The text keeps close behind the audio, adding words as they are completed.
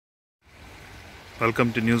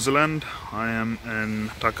Welcome to New Zealand. I am in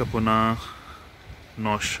Takapuna,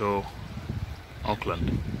 North Shore,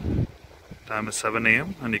 Auckland. Time is 7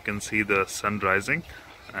 a.m. and you can see the sun rising,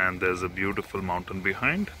 and there's a beautiful mountain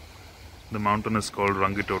behind. The mountain is called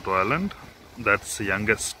Rangitoto Island. That's the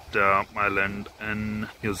youngest island in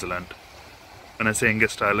New Zealand. When I say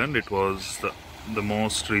youngest island, it was the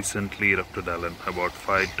most recently erupted island, about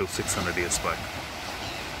 500 to 600 years back.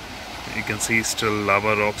 You can see still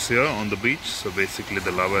lava rocks here on the beach. So basically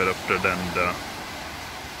the lava erupted, and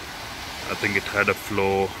I think it had a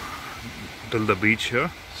flow till the beach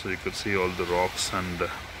here. So you could see all the rocks and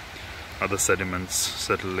other sediments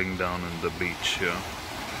settling down in the beach here.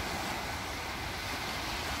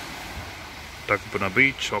 Takapuna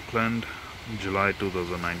Beach, Auckland, July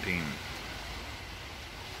 2019.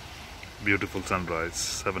 Beautiful sunrise,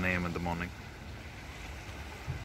 7 a.m. in the morning.